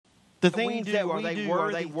The things that we do,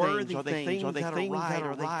 are they worthy things? Are they things that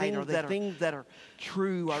are right? Are they things that are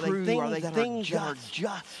true? Are they things that are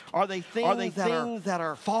just? Are they things that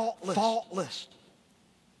are faultless?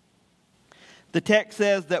 The text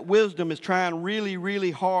says that wisdom is trying really,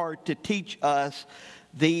 really hard to teach us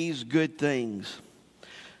these good things.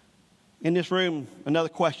 In this room, another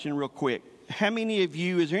question real quick. How many of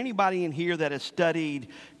you, is there anybody in here that has studied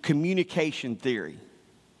communication theory?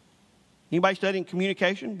 Anybody studying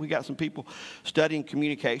communication? We got some people studying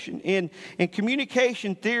communication. In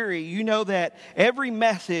communication theory, you know that every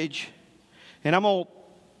message, and I'm going to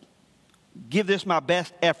give this my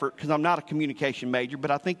best effort because I'm not a communication major, but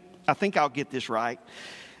I think I'll get this right.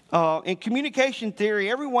 In communication theory,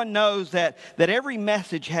 everyone knows that every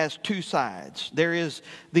message has two sides. There is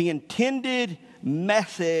the intended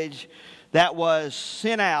message that was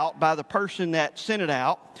sent out by the person that sent it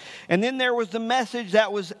out. And then there was the message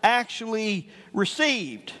that was actually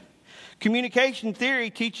received. Communication theory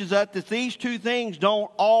teaches us that these two things don't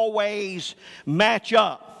always match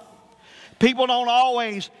up. People don't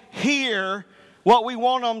always hear what we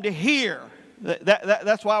want them to hear.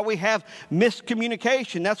 That's why we have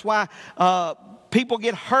miscommunication. That's why people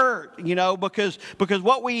get hurt, because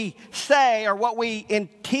what we say or what we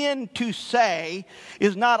intend to say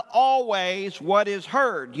is not always what is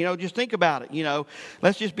heard. Just think about it.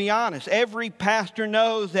 Let's just be honest. Every pastor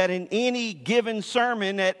knows that in any given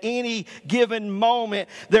sermon, at any given moment,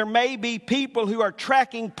 there may be people who are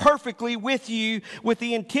tracking perfectly with you with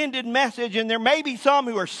the intended message, and there may be some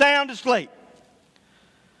who are sound asleep.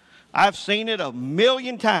 I've seen it a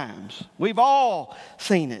million times. We've all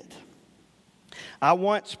seen it. I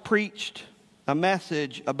once preached a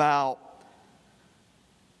message about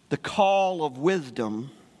the call of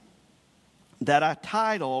wisdom that I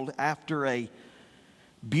titled after a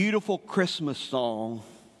beautiful Christmas song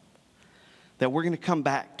that we're going to come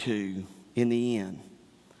back to in the end.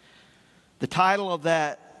 The title of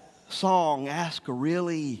that song asks a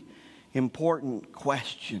really important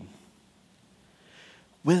question.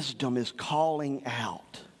 Wisdom is calling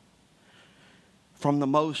out from the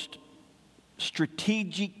most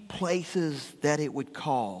strategic places that it would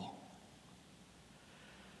call.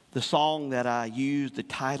 The song that I used, the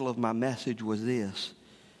title of my message was this: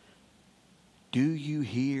 Do you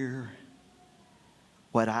hear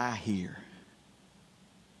what I hear?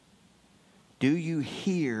 Do you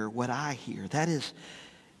hear what I hear? That is,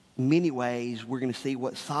 in many ways, we're going to see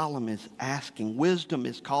what Solomon is asking. Wisdom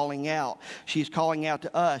is calling out. She's calling out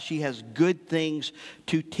to us. She has good things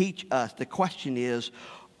to teach us. The question is,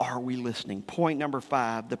 are we listening? Point number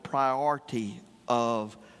 5, the priority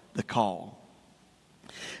of the call.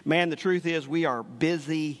 Man, the truth is we are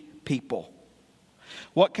busy people.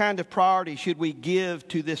 What kind of priority should we give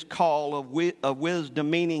to this call of wisdom?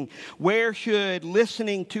 Meaning, where should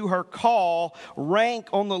listening to her call rank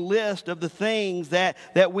on the list of the things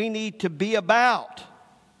that we need to be about?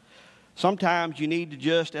 Sometimes you need to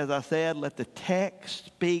just, as I said, let the text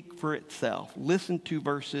speak for itself. Listen to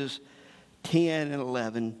verses 10 and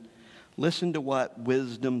 11. Listen to what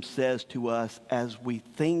wisdom says to us as we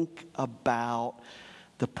think about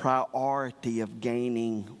the priority of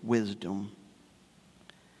gaining wisdom.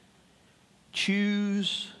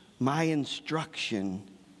 Choose my instruction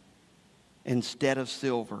instead of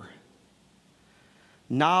silver,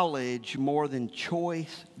 knowledge more than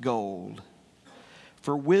choice gold,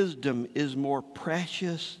 for wisdom is more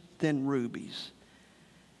precious than rubies,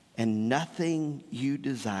 and nothing you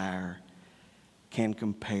desire can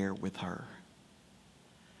compare with her.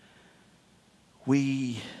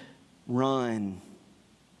 We run,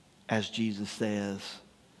 as Jesus says,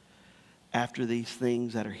 after these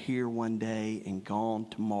things that are here one day and gone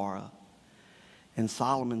tomorrow. And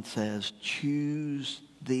Solomon says, choose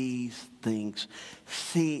these things.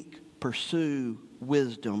 Seek, pursue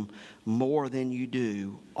wisdom more than you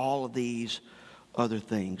do all of these other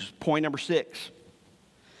things. Point number 6,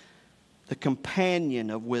 the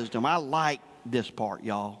companion of wisdom. I like this part,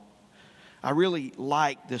 y'all. I really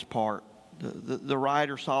like this part. The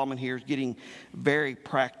writer Solomon here is getting very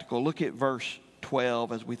practical. Look at verse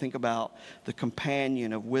 12 as we think about the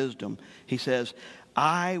companion of wisdom. He says,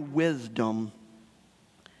 I, wisdom,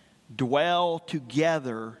 dwell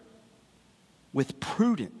together with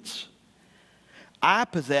prudence. I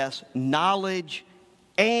possess knowledge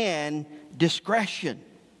and discretion.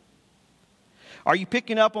 Are you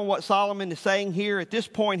picking up on what Solomon is saying here? At this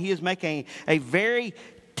point, he is making a very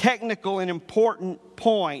technical and important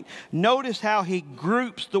point. Notice how he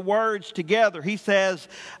groups the words together. He says,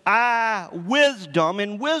 wisdom.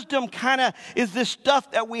 And wisdom kind of is this stuff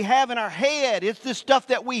that we have in our head. It's this stuff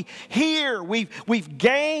that we hear. We've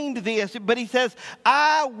gained this. But he says,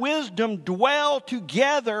 wisdom, dwell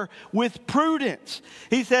together with prudence.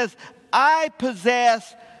 He says, I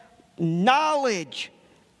possess knowledge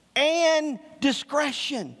and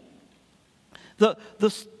discretion.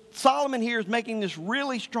 Solomon here is making this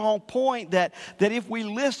really strong point that if we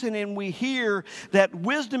listen and we hear, that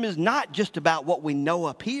wisdom is not just about what we know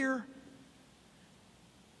up here.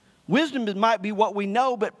 Wisdom might be what we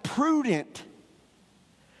know, but prudent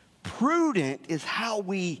is how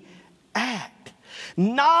we act.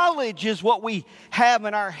 Knowledge is what we have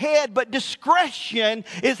in our head, but discretion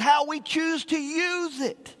is how we choose to use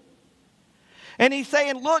it. And he's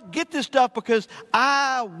saying, look, get this stuff because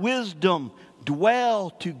wisdom,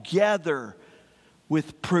 dwell together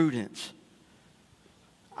with prudence.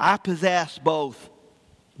 I possess both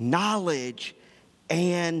knowledge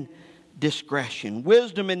and discretion.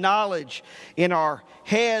 Wisdom and knowledge in our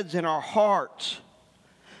heads and our hearts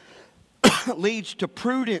leads to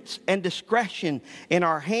prudence and discretion in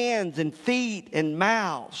our hands and feet and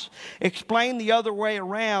mouths. Explain the other way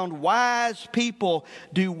around. Wise people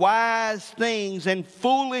do wise things and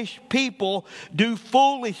foolish people do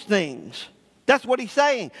foolish things. That's what he's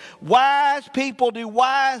saying. Wise people do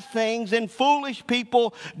wise things and foolish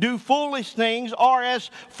people do foolish things. Or as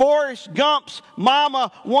Forrest Gump's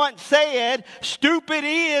mama once said, stupid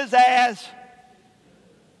is as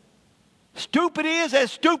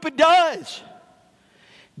stupid does.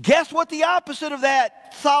 Guess what the opposite of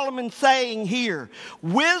that Solomon's saying here?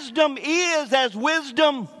 Wisdom is as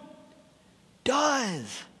wisdom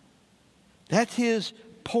does. That's his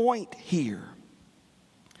point here.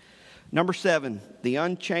 Number 7, the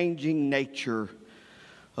unchanging nature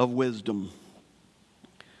of wisdom.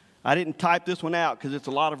 I didn't type this one out because it's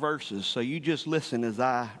a lot of verses, so you just listen as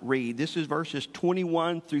I read. This is verses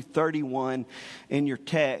 21 through 31 in your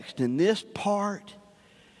text, and this part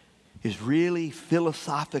is really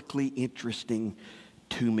philosophically interesting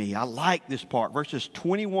to me. I like this part. Verses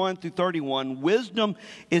 21 through 31, wisdom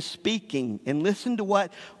is speaking, and listen to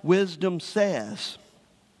what wisdom says.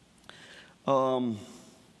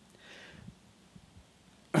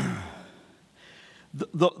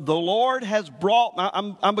 The Lord has brought,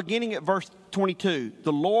 I'm beginning at verse 22.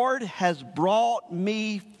 The Lord has brought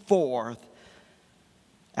me forth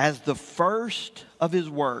as the first of his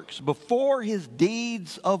works, before his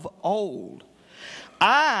deeds of old.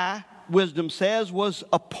 I, wisdom says, was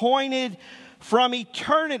appointed from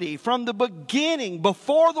eternity, from the beginning,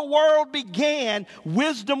 before the world began,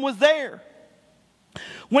 wisdom was there.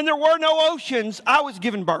 When there were no oceans, I was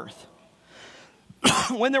given birth.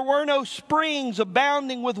 When there were no springs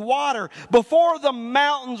abounding with water, before the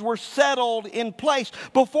mountains were settled in place,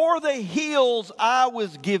 before the hills I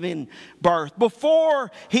was given birth,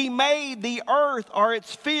 before he made the earth or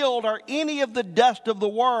its field or any of the dust of the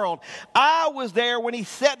world, I was there when he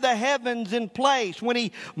set the heavens in place, when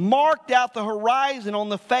he marked out the horizon on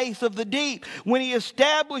the face of the deep, when he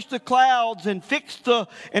established the clouds and fixed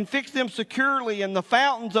them securely in the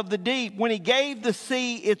fountains of the deep, when he gave the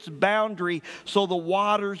sea its boundary so the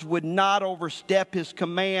waters would not overstep his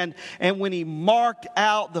command, and when he marked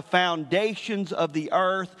out the foundations of the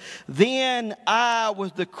earth, then I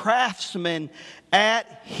was the craftsman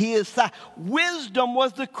at his side. Wisdom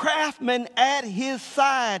was the craftsman at his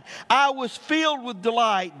side. I was filled with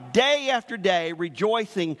delight day after day,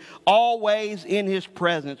 rejoicing always in his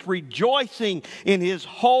presence, rejoicing in his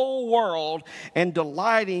whole world, and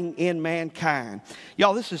delighting in mankind.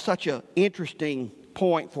 Y'all, this is such an interesting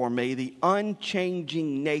point for me, the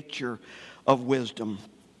unchanging nature of wisdom.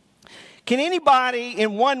 Can anybody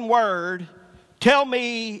in one word tell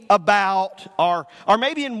me about, or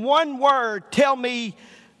maybe in one word tell me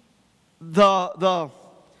the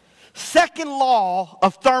second law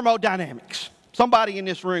of thermodynamics? Somebody in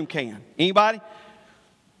this room can. Anybody?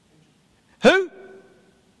 Who?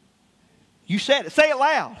 You said it. Say it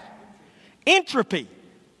loud. Entropy.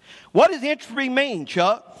 What does entropy mean,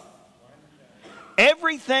 Chuck?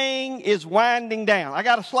 Everything is winding down. I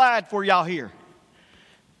got a slide for y'all here.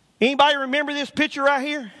 Anybody remember this picture right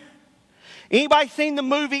here? Anybody seen the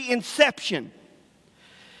movie Inception?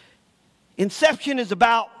 Inception is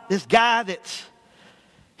about this guy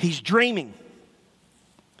he's dreaming.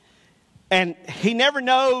 And he never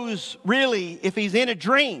knows really if he's in a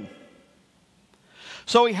dream.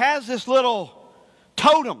 So he has this little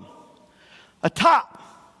totem atop,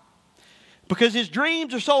 because his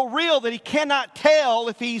dreams are so real that he cannot tell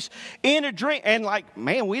if he's in a dream. And like,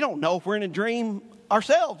 man, we don't know if we're in a dream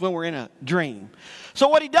ourselves when we're in a dream. So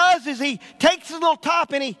what he does is he takes his little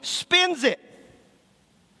top and he spins it.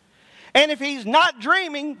 And if he's not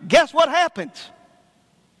dreaming, guess what happens?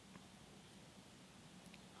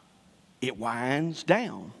 It winds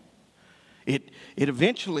down. It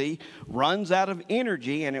eventually runs out of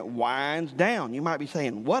energy and it winds down. You might be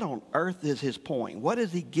saying, what on earth is his point? What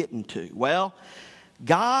is he getting to? Well,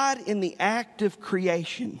 God in the act of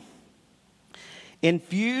creation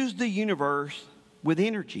infused the universe with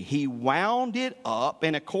energy. He wound it up,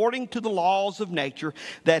 and according to the laws of nature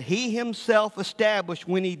that he himself established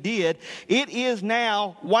when he did, it is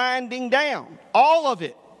now winding down. All of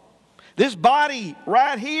it. This body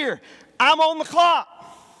right here, I'm on the clock.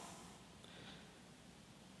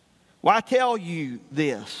 Well, I tell you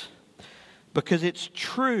this because it's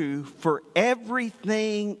true for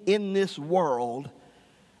everything in this world,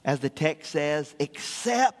 as the text says,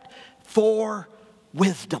 except for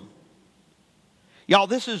wisdom. Y'all,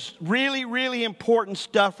 this is really, really important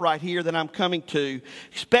stuff right here that I'm coming to,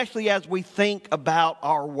 especially as we think about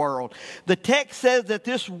our world. The text says that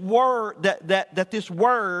this word, that this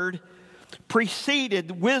word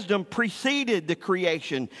wisdom preceded the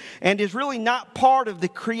creation and is really not part of the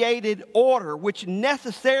created order, which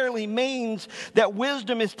necessarily means that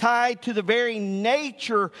wisdom is tied to the very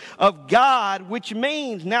nature of God, which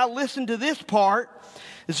means, now listen to this part,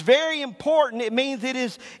 it's very important. It means it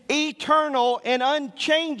is eternal and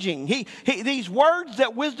unchanging. These words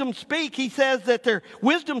that wisdom speak,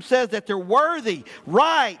 wisdom says that they're worthy,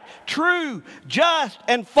 right, true, just,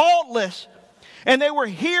 and faultless. And they were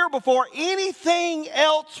here before anything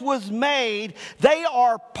else was made. They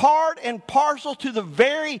are part and parcel to the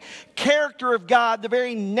very character of God, the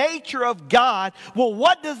very nature of God. Well,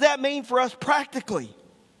 what does that mean for us practically?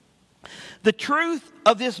 The truth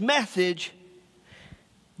of this message,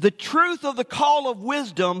 the truth of the call of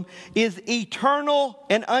wisdom is eternal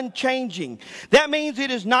and unchanging. That means it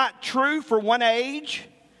is not true for one age.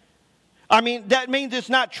 That means it's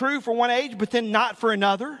not true for one age, but then not for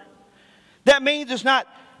another. That means it's not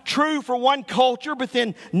true for one culture, but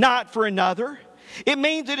then not for another. It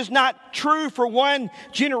means it is not true for one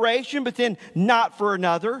generation, but then not for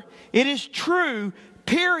another. It is true,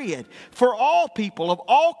 period, for all people of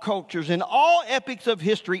all cultures and all epochs of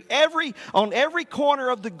history. On every corner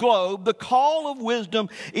of the globe, the call of wisdom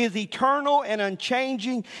is eternal and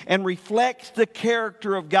unchanging and reflects the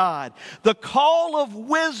character of God. The call of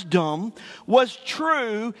wisdom was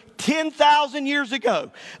true 10,000 years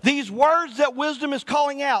ago. These words that wisdom is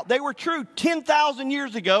calling out, they were true 10,000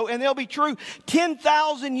 years ago, and they'll be true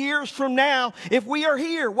 10,000 years from now if we are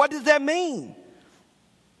here. What does that mean?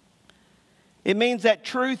 It means that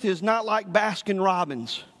truth is not like Baskin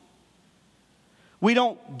Robbins. We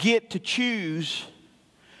don't get to choose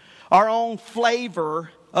our own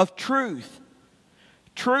flavor of truth.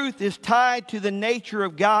 Truth is tied to the nature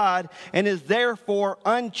of God and is therefore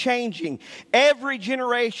unchanging. Every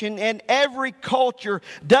generation and every culture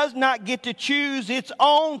does not get to choose its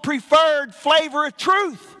own preferred flavor of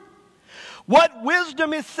truth. What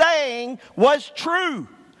wisdom is saying was true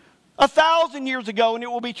 1,000 years ago, and it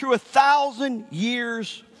will be true 1,000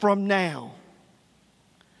 years from now.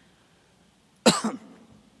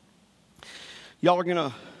 Y'all are going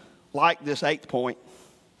to like this 8th point.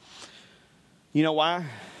 You know why?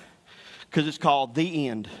 Because it's called the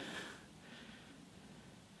end.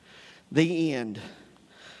 The end.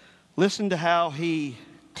 Listen to how he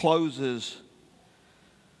closes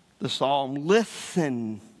the psalm.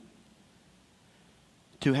 Listen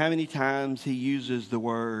to how many times he uses the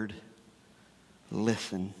word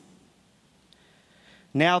listen.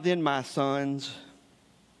 Now then, my sons,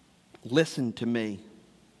 listen to me.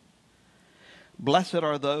 Blessed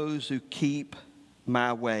are those who keep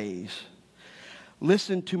my ways.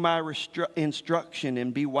 Listen to my instruction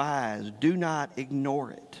and be wise. Do not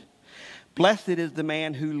ignore it. Blessed is the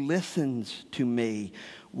man who listens to me,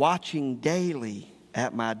 watching daily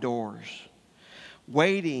at my doors,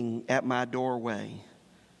 waiting at my doorway.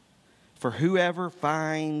 For whoever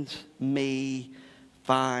finds me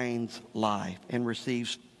finds life and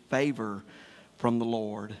receives favor from the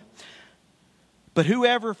Lord. But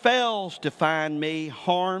whoever fails to find me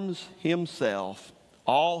harms himself.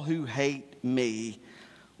 All who hate me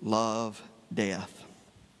love death.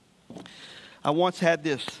 I once had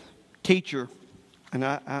this teacher, and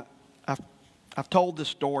I've told this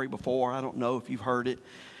story before. I don't know if you've heard it.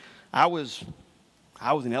 I was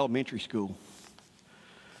in elementary school.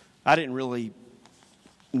 I didn't really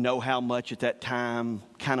know how much at that time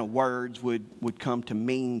kind of words would come to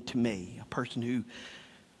mean to me. A person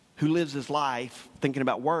who lives his life thinking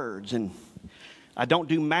about words. And I don't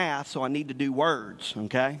do math, so I need to do words,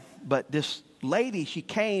 okay? But this lady, she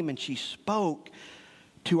came and she spoke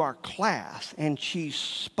to our class, and she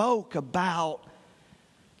spoke about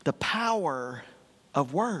the power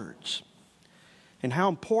of words and how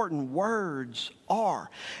important words are.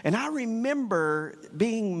 And I remember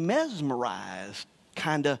being mesmerized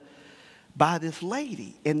kind of by this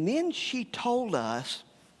lady. And then she told us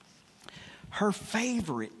her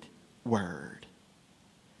favorite word.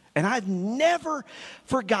 And I've never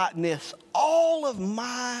forgotten this all of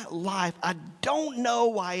my life. I don't know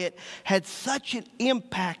why it had such an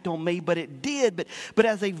impact on me, but it did. But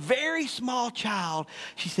as a very small child,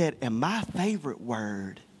 she said, and my favorite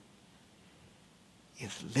word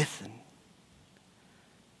is listen.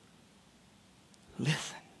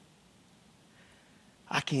 Listen.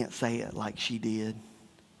 I can't say it like she did,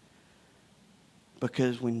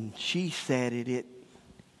 because when she said it,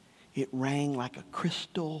 it rang like a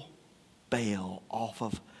crystal bell off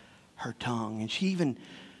of her tongue. And she even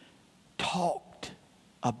talked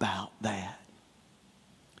about that.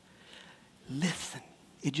 Listen.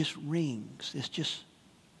 It just rings. It's just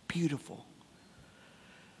beautiful.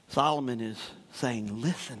 Solomon is saying,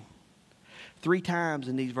 listen. 3 times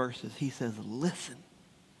in these verses, he says, listen.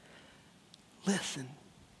 Listen.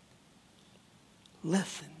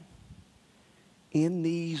 Listen. In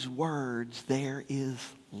these words, there is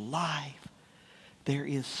life. There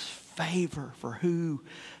is favor for who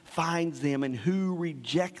finds them, and who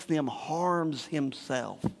rejects them harms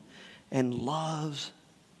himself and loves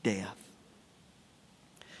death.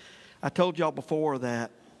 I told y'all before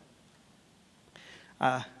that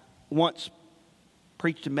I once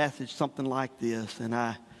preached a message something like this, and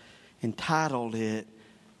I entitled it,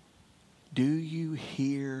 "Do You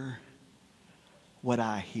Hear What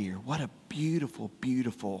I Hear?" What a beautiful,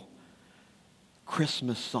 beautiful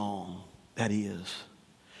Christmas song that is.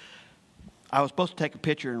 I was supposed to take a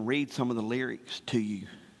picture and read some of the lyrics to you,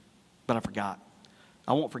 but I forgot.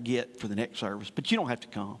 I won't forget for the next service, but you don't have to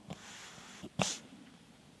come.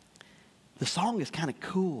 The song is kind of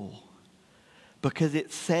cool because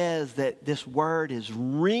it says that this word is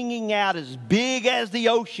ringing out as big as the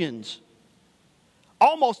oceans.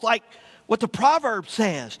 Almost like what the Proverbs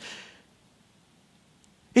says.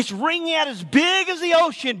 It's ringing out as big as the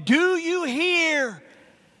ocean. Do you hear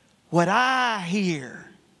what I hear?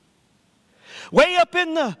 Way up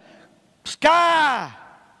in the sky,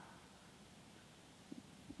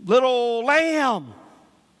 little lamb,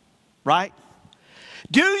 right?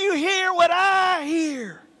 Do you hear what I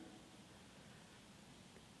hear?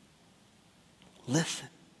 Listen.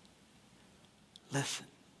 Listen.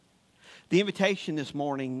 The invitation this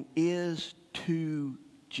morning is to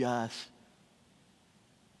just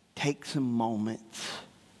take some moments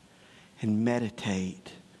and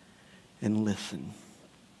meditate and listen.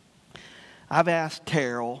 I've asked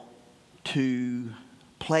Terrell to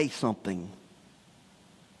play something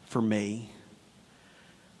for me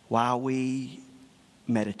while we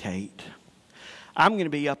meditate. I'm going to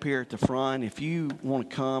be up here at the front. If you want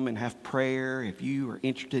to come and have prayer, if you are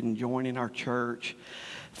interested in joining our church,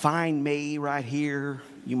 find me right here.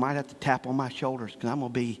 You might have to tap on my shoulders because I'm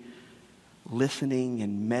going to be listening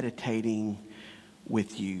and meditating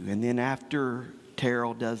with you. And then after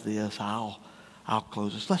Terrell does this, I'll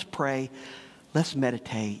close this. Let's pray. Let's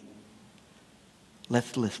meditate.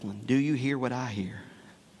 Let's listen. Do you hear what I hear?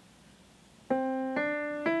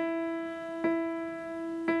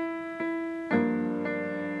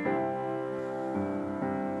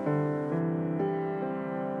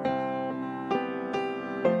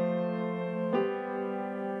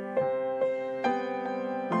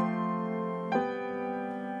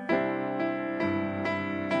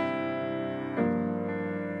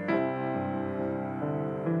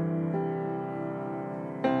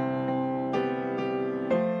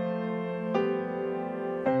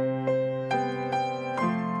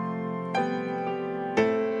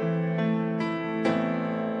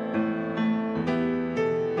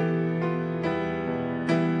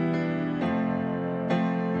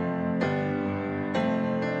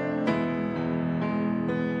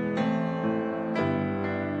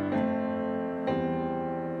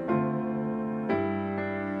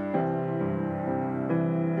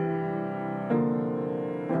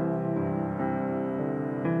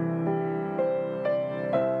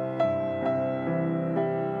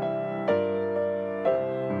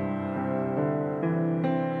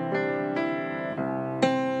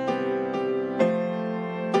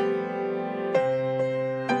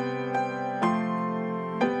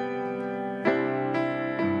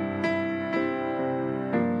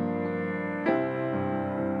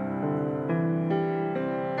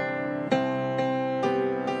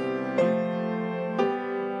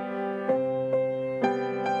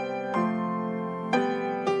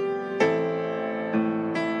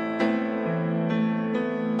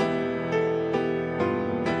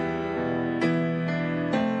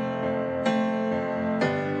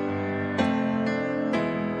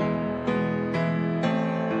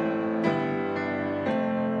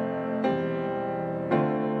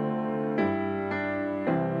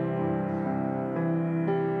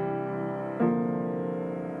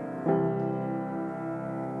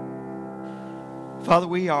 Father,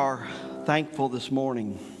 we are thankful this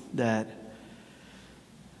morning that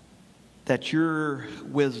your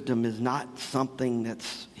wisdom is not something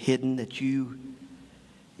that's hidden, that you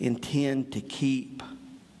intend to keep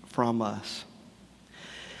from us.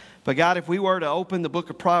 But God, if we were to open the book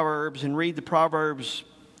of Proverbs and read the Proverbs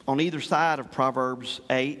on either side of Proverbs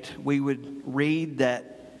 8, we would read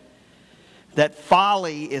that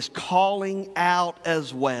folly is calling out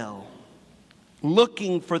as well,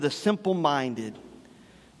 looking for the simple-minded,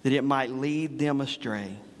 that it might lead them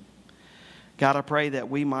astray. God, I pray that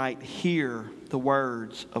we might hear the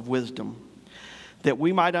words of wisdom, that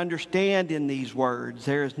we might understand in these words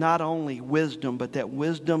there is not only wisdom, but that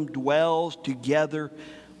wisdom dwells together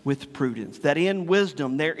with prudence, that in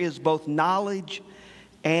wisdom there is both knowledge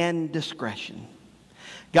and discretion.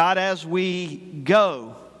 God, as we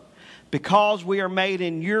go, because we are made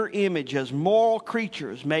in your image as moral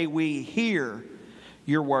creatures, may we hear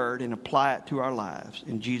your word and apply it to our lives.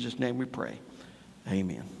 In Jesus' name we pray.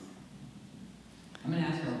 Amen. I'm going to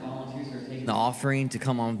ask our volunteers who are taking the offering to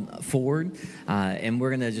come on forward, and we're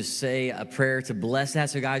going to just say a prayer to bless that.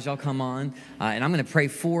 So guys, y'all come on, and I'm going to pray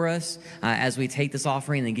for us as we take this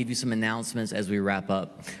offering and give you some announcements as we wrap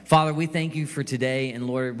up. Father, we thank you for today, and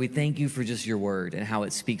Lord, we thank you for just your word and how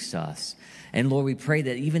it speaks to us. And Lord, we pray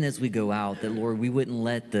that even as we go out, that Lord, we wouldn't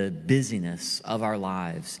let the busyness of our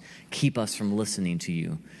lives keep us from listening to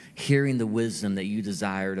you, hearing the wisdom that you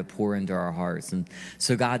desire to pour into our hearts. And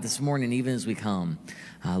so God, this morning, even as we come,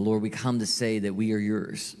 Lord, we come to say that we are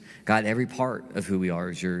yours. God, every part of who we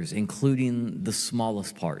are is yours, including the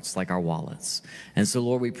smallest parts, like our wallets. And so,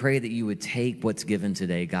 Lord, we pray that you would take what's given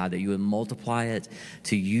today, God, that you would multiply it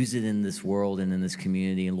to use it in this world and in this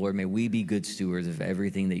community. And, Lord, may we be good stewards of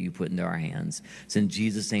everything that you put into our hands. It's in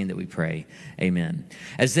Jesus' name that we pray. Amen.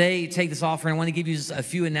 As they take this offering, I want to give you just a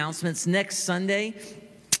few announcements. Next Sunday,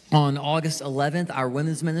 on August 11th, our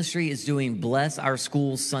women's ministry is doing Bless Our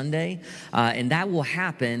Schools Sunday, and that will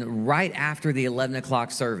happen right after the 11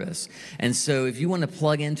 o'clock service. And so if you want to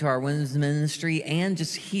plug into our women's ministry and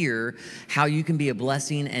just hear how you can be a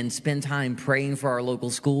blessing and spend time praying for our local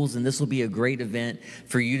schools, then this will be a great event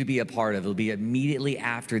for you to be a part of. It'll be immediately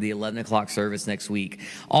after the 11 o'clock service next week.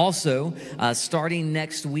 Also, starting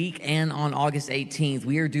next week and on August 18th,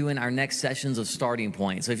 we are doing our next sessions of Starting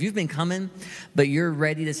Point. So if you've been coming, but you're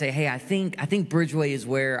ready to say, hey, I think Bridgeway is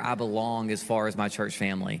where I belong as far as my church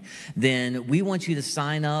family, then we want you to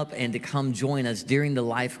sign up and to come join us during the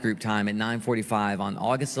life group time at 9:45 on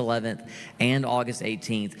August 11th and August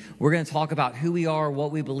 18th. We're going to talk about who we are,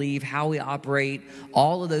 what we believe, how we operate,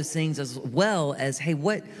 all of those things, as well as, hey,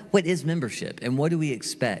 what is membership and what do we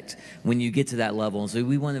expect when you get to that level? And so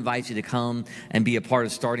we want to invite you to come and be a part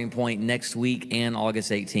of Starting Point next week and August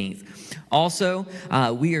 18th. Also,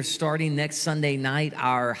 we are starting next Sunday night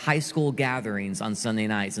our high school gatherings on Sunday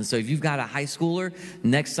nights. And so if you've got a high schooler,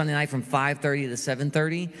 next Sunday night from 5:30 to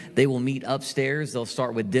 7:30, they will meet upstairs. They'll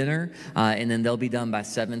start with dinner, and then they'll be done by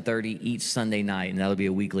 7:30 each Sunday night, and that'll be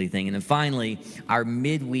a weekly thing. And then finally, our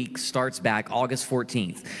midweek starts back August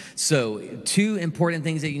 14th. So 2 important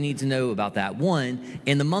things that you need to know about that. One,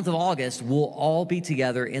 in the month of August, we'll all be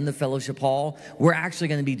together in the fellowship hall. We're actually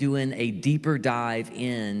going to be doing a deeper dive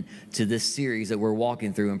in to this series that we're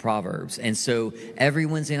walking through in Proverbs. And so every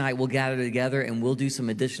Wednesday night we'll gather together and we'll do some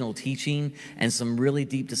additional teaching and some really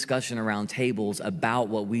deep discussion around tables about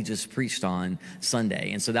what we just preached on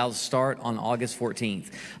Sunday. And so that'll start on August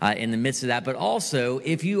 14th in the midst of that. But also,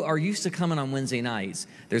 if you are used to coming on Wednesday nights,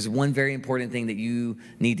 there's one very important thing that you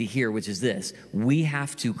need to hear, which is this: we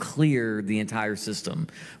have to clear the entire system,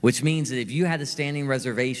 which means that if you had a standing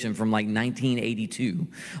reservation from like 1982,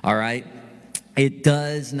 all right, it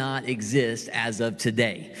does not exist as of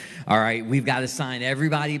today. All right, we've got to sign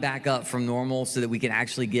everybody back up from normal so that we can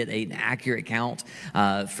actually get an accurate count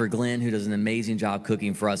for Glenn, who does an amazing job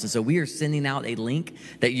cooking for us. And so we are sending out a link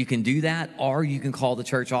that you can do that, or you can call the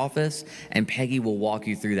church office and Peggy will walk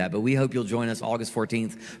you through that. But we hope you'll join us August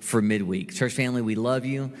 14th for midweek. Church family, we love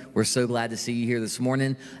you. We're so glad to see you here this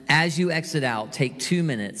morning. As you exit out, take 2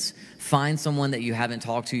 minutes. Find someone that you haven't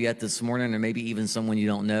talked to yet this morning, or maybe even someone you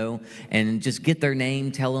don't know, and just get their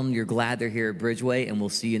name, tell them you're glad they're here at Bridgeway, and we'll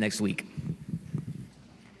see you next week.